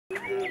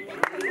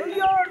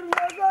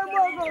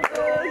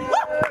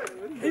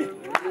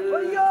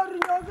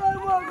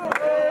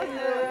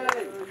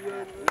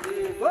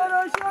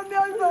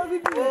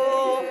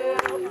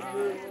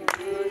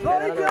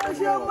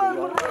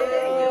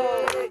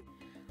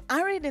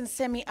Arid and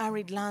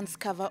semi-arid lands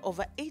cover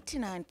over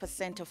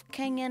 89% of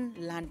Kenyan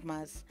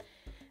landmass.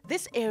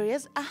 These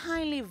areas are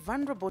highly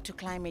vulnerable to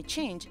climate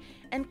change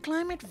and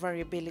climate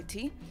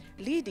variability,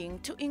 leading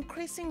to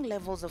increasing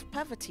levels of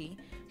poverty,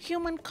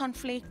 human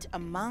conflict,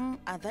 among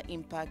other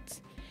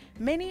impacts.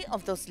 Many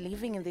of those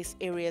living in these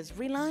areas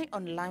rely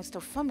on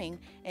livestock farming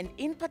and,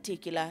 in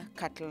particular,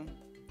 cattle.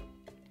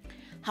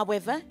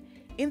 However,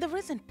 in the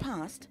recent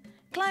past,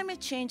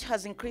 climate change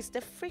has increased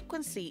the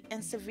frequency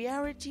and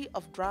severity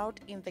of drought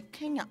in the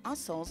Kenya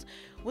Assals,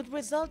 with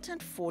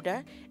resultant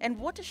fodder and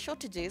water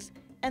shortages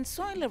and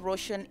soil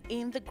erosion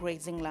in the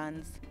grazing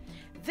lands.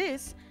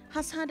 This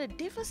has had a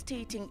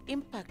devastating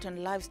impact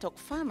on livestock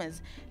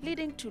farmers,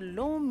 leading to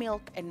low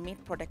milk and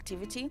meat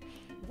productivity,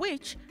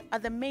 which are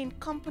the main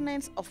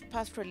components of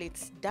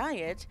pastoralists'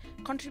 diet,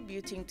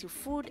 contributing to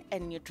food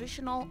and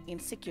nutritional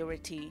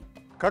insecurity.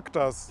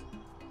 Cactus,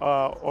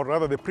 or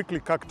rather the prickly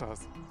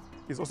cactus,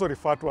 is also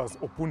referred to as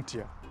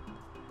opuntia,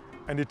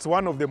 and it's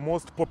one of the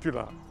most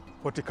popular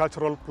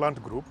horticultural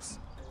plant groups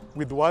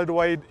with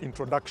worldwide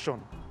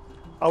introduction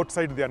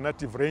outside their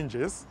native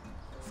ranges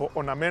for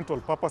ornamental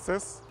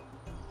purposes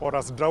or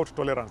as drought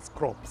tolerance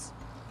crops.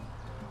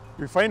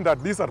 We find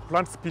that these are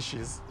plant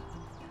species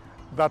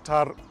that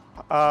are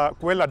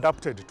well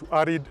adapted to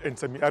arid and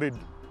semi-arid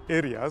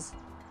areas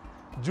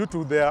due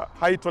to their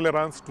high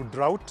tolerance to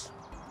drought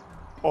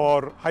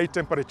or high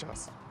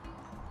temperatures.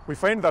 We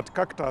find that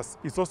cactus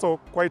is also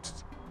quite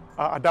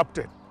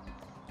adapted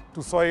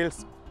to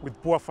soils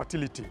with poor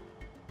fertility.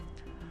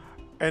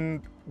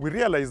 And we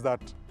realize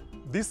that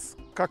this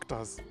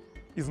cactus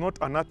is not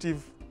a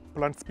native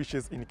plant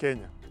species in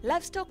Kenya.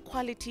 Livestock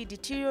quality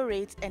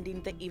deteriorates, and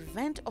in the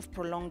event of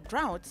prolonged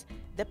droughts,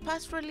 the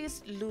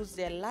pastoralists lose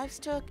their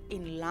livestock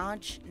in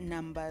large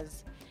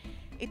numbers.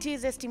 It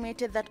is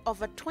estimated that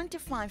over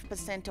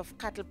 25% of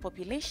cattle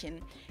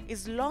population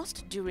is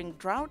lost during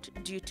drought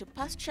due to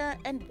pasture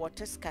and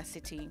water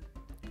scarcity.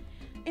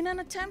 In an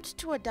attempt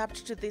to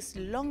adapt to these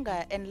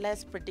longer and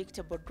less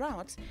predictable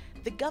droughts,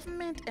 the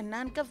government and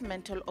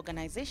non-governmental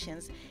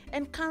organizations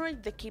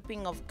encourage the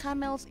keeping of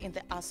camels in the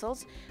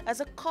Assals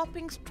as a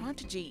coping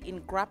strategy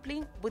in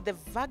grappling with the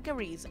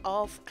vagaries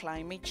of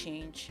climate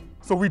change.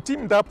 So we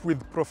teamed up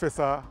with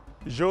Professor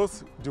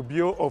Jose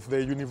Dubio of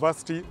the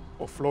University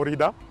of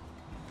Florida,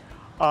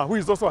 who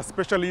is also a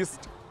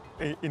specialist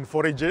in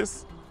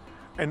forages,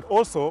 and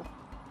also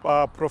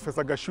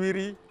Professor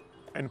Gashwiri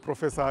and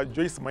Professor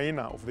Joyce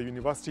Maina of the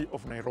University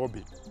of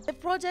Nairobi. The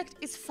project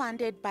is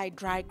funded by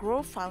Dry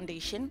Grow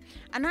Foundation,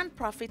 a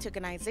non-profit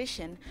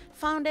organization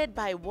founded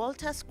by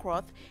Walter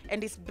Scroth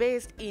and is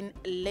based in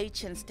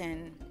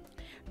Liechtenstein.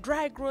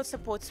 Dry Grow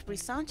supports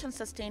research on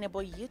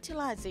sustainable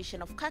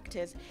utilization of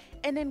cactus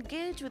and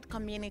engage with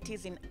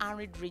communities in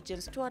arid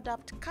regions to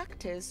adapt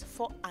cactus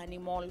for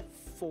animal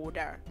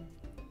fodder.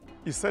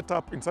 It's set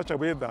up in such a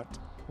way that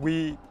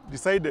we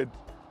decided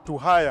to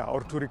hire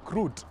or to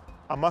recruit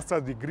a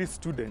master's degree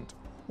student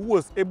who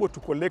was able to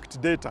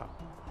collect data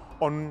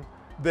on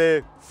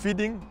the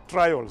feeding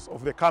trials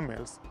of the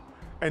camels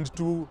and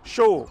to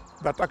show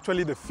that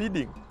actually the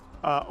feeding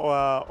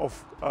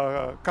of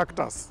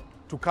cactus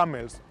to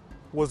camels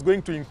was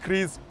going to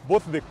increase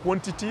both the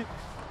quantity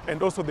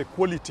and also the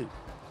quality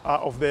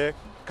of the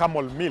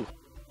camel milk.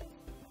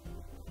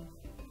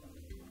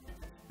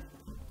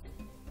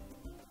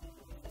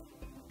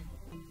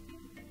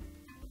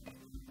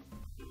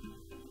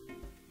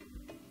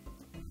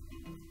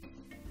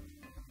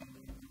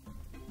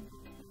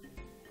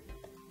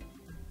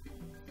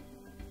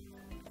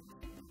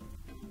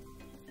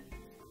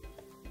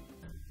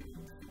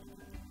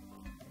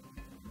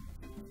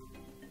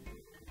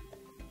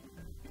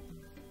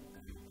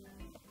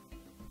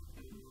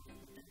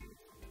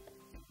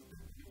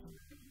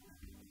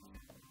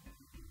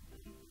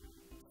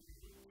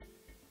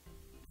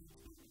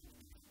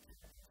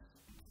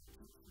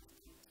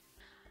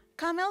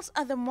 Camels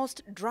are the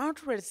most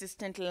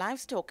drought-resistant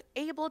livestock,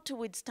 able to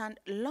withstand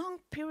long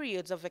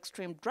periods of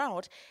extreme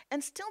drought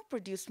and still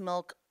produce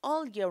milk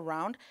all year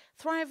round,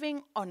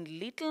 thriving on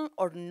little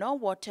or no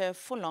water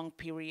for long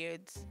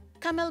periods.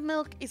 Camel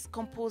milk is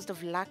composed of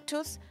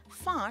lactose,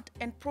 fat,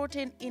 and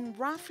protein in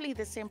roughly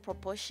the same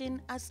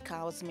proportion as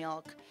cow's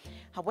milk.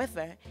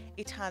 However,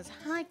 it has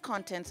high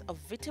contents of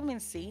vitamin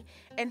C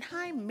and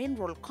high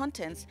mineral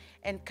contents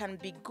and can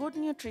be good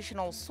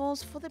nutritional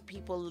source for the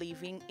people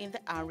living in the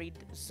arid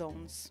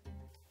zones.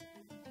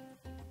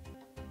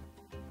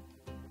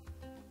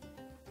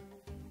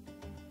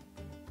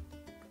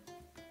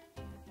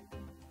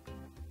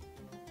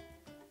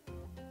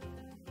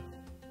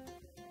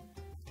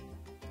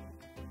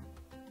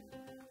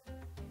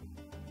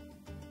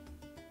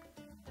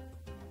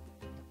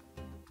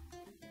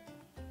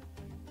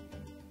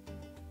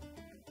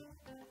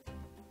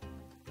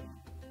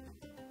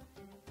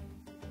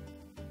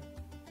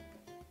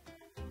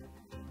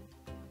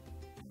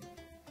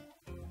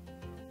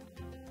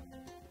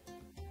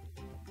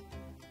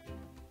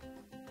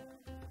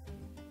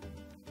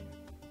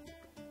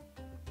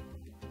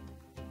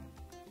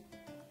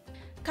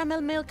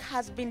 Camel milk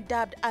has been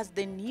dubbed as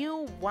the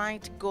new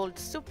white gold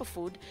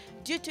superfood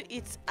due to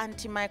its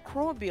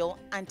antimicrobial,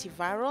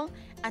 antiviral,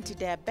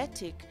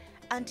 anti-diabetic,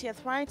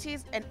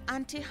 anti-arthritis and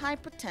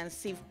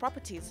anti-hypertensive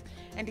properties,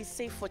 and is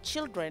safe for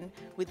children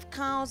with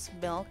cow's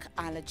milk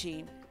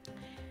allergy.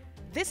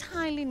 These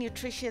highly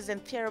nutritious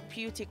and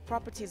therapeutic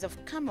properties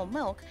of camel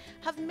milk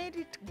have made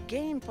it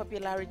gain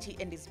popularity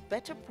and is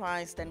better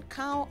priced than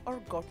cow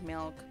or goat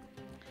milk.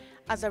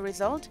 As a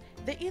result,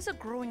 there is a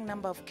growing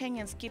number of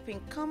Kenyans keeping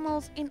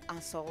camels in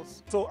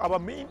assholes. So our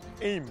main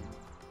aim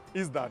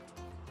is that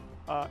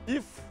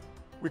if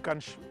we can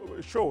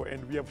show,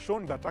 and we have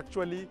shown that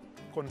actually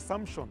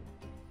consumption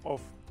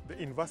of the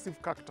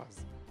invasive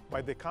cactus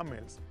by the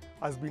camels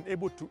has been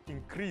able to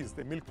increase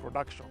the milk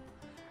production.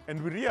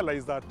 And we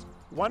realize that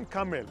one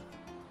camel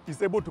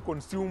is able to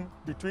consume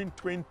between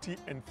 20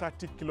 and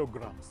 30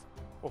 kilograms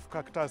of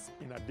cactus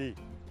in a day.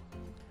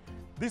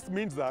 This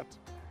means that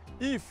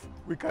if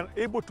we can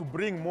able to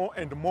bring more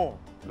and more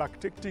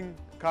lactating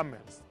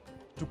camels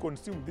to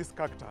consume this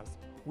cactus,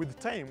 with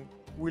time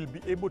we'll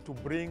be able to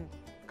bring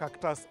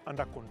cactus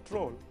under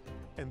control,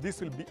 and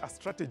this will be a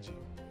strategy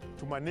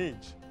to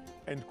manage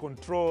and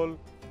control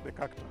the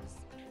cactus.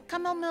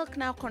 Camel milk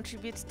now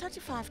contributes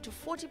 35 to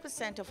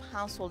 40% of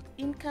household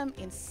income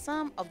in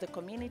some of the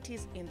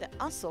communities in the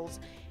assholes,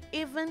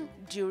 even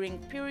during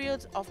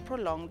periods of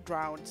prolonged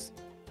droughts.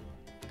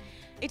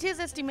 It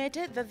is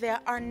estimated that there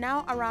are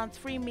now around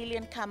 3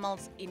 million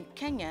camels in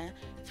Kenya,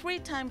 3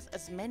 times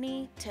as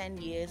many 10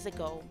 years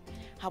ago.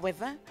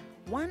 However,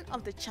 one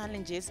of the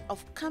challenges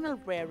of camel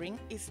rearing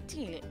is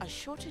still a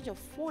shortage of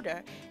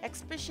fodder,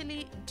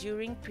 especially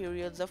during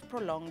periods of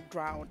prolonged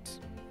drought.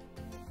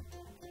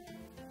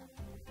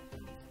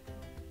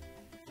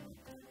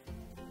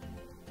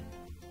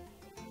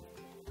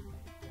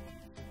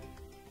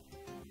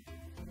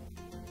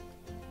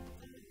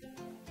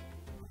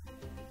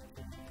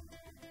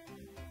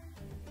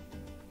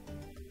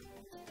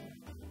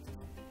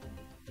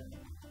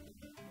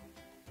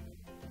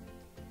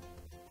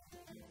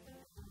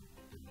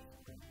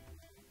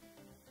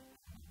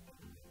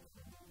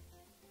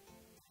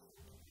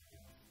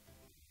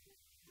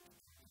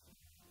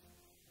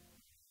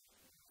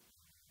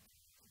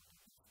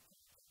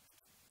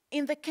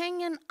 In the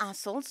Kenyan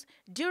assholes,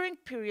 during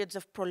periods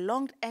of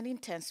prolonged and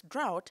intense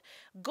drought,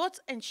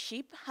 goats and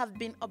sheep have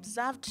been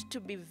observed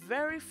to be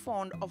very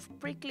fond of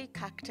prickly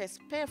cactus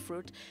pear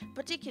fruit,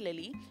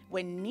 particularly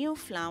when new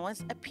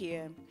flowers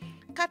appear.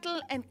 Cattle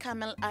and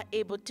camel are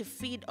able to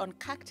feed on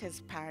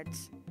cactus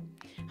pads.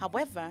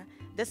 However,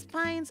 the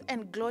spines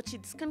and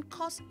glochids can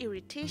cause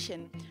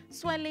irritation,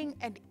 swelling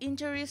and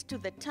injuries to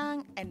the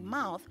tongue and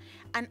mouth,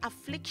 an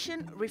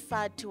affliction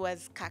referred to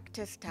as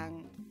cactus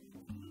tongue.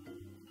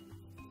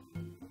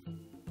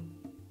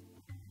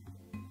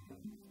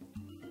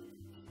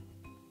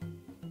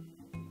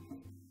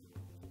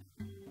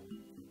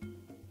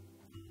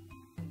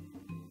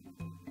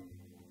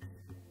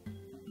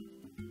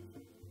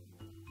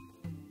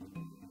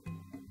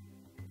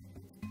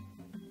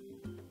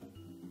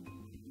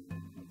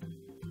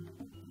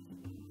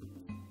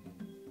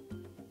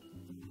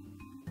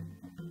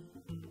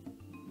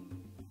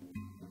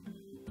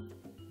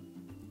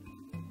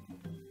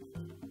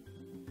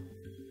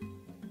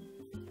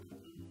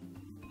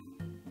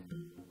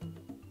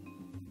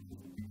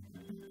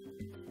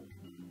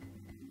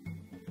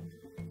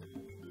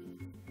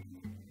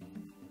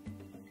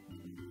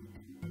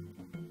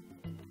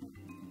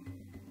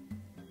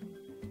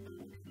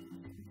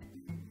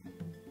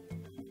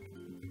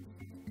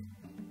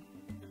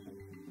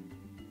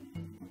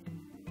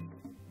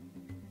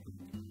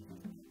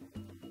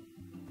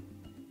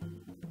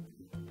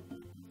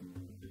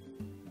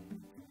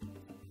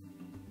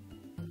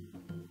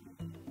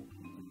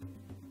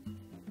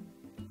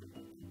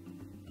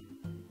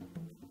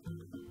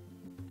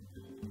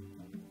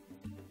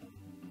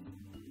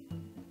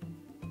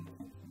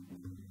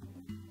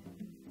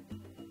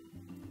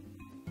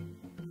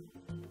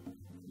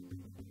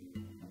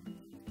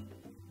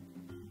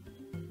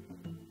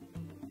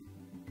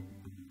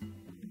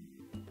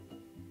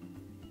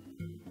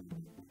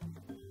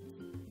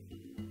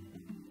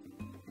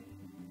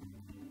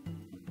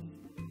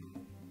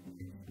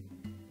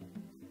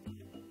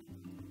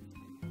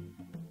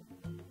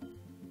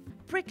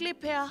 Prickly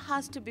pear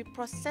has to be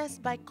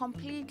processed by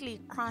completely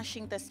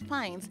crushing the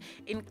spines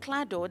in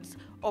cladodes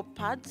or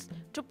pads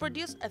to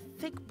produce a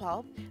thick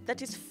pulp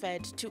that is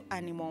fed to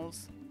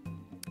animals.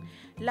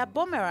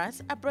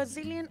 Labomeras, a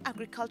Brazilian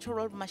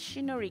agricultural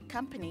machinery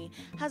company,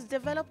 has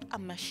developed a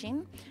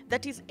machine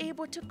that is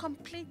able to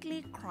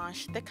completely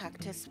crush the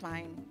cactus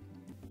spine.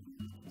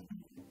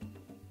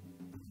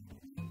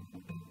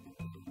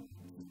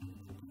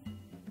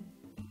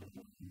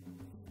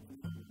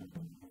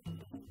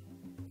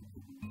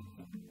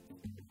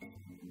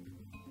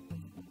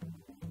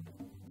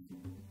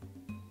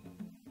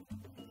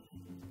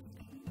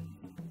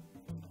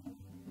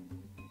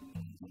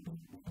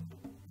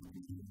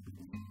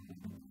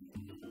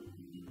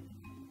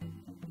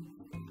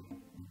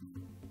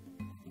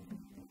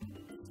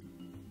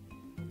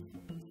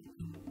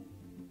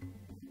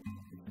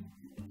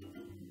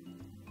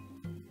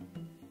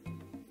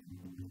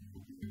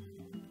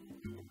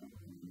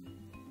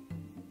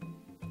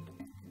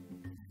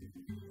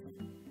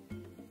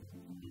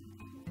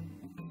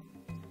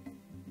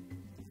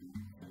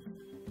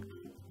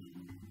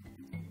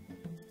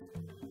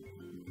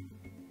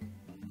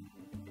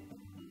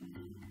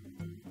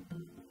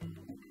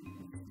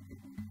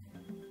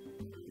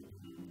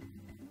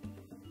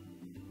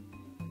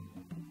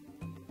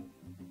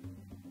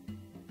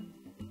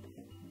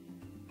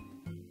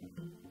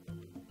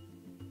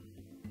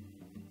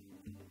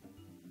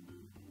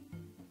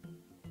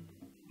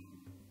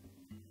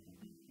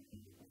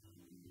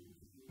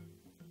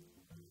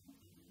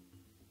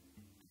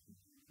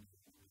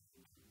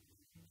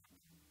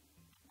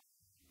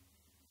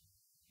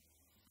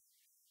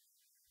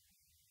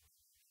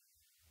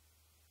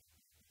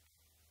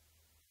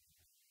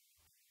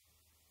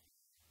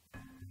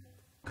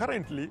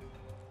 currently,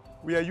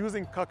 we are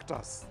using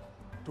cactus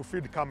to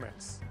feed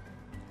camels.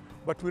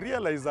 But we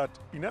realize that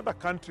in other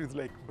countries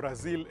like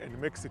Brazil and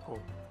Mexico,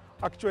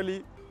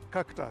 actually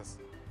cactus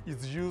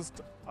is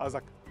used as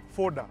a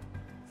fodder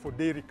for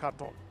dairy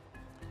cattle.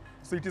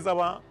 So it is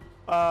our,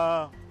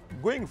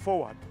 going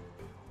forward,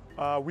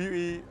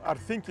 we are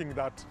thinking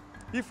that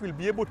if we'll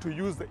be able to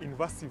use the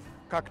invasive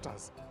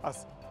cactus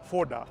as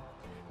fodder,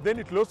 then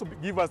it will also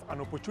give us an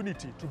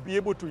opportunity to be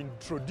able to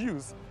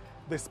introduce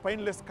the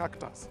spineless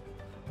cactus,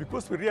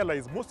 because we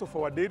realize most of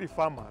our dairy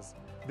farmers,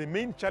 the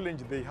main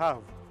challenge they have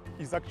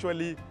is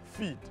actually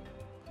feed.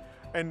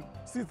 And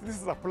since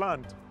this is a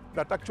plant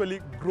that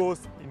actually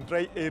grows in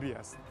dry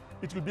areas,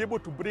 it will be able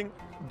to bring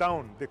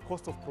down the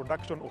cost of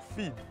production of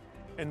feed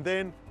and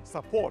then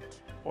support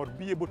or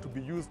be able to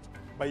be used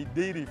by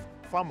dairy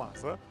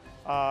farmers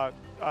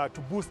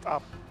to boost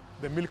up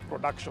the milk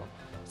production.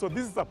 So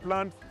this is a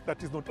plant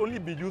that is not only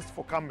be used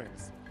for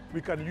camels, we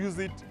can use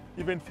it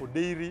even for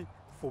dairy,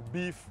 for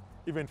beef,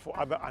 even for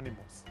other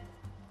animals.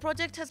 The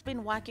project has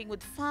been working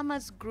with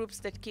farmers groups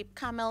that keep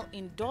camel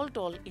in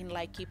Doldol in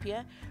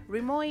Laikipia,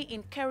 Rimoi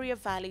in Keria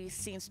Valley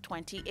since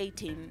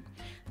 2018.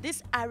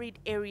 These arid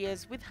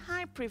areas with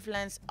high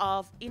prevalence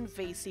of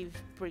invasive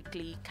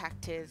prickly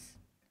cactus.